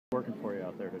working for you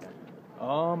out there today?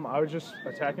 I was just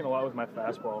attacking a lot with my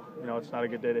fastball. You know, it's not a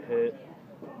good day to hit.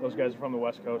 Those guys are from the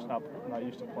West Coast, not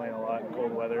used to playing a lot in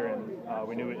cold weather, and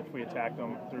we knew if we attacked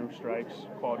them through strikes,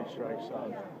 quality strikes,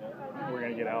 we're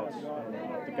going to get outs. And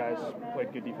the guys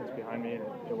played good defense behind me, and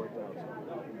it worked out.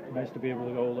 Nice to be able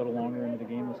to go a little longer into the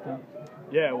game this time?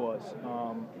 Yeah, it was.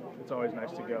 It's always nice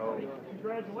to go.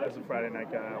 As a Friday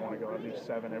night guy, I want to go at least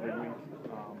 7 every week.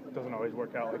 It doesn't always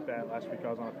work out like that. Last week I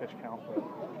was on a pitch count,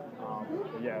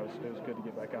 but yeah, it was good to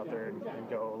get back out there and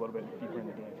go a little bit deeper in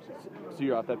the game. So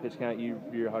you're off that pitch count. You're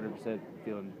 100%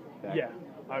 feeling back. Yeah,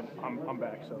 I'm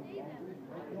back. So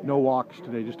no walks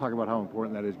today. Just talk about how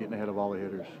important that is, getting ahead of all the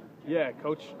hitters. Yeah,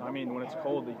 coach. I mean, when it's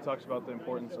cold, he talks about the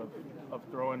importance of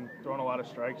throwing a lot of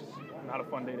strikes. It's not a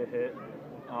fun day to hit,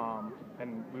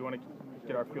 and we want to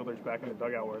get our fielders back in the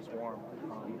dugout where it's warm.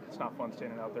 It's not fun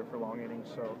standing out there for long innings,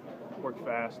 so work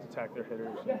fast, attack their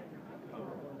hitters, and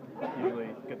usually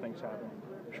good things happen.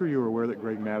 I'm sure you were aware that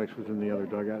Greg Maddux was in the other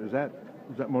dugout. Is that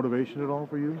motivation at all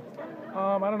for you?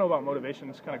 I don't know about motivation.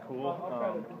 It's kind of cool.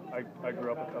 I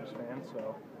grew up a Cubs fan,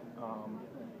 so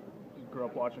grew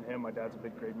up watching him. My dad's a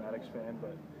big Greg Maddux fan,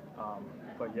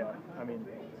 but yeah, I mean,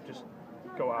 just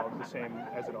go out the same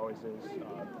as it always is.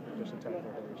 Just attack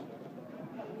their hitters.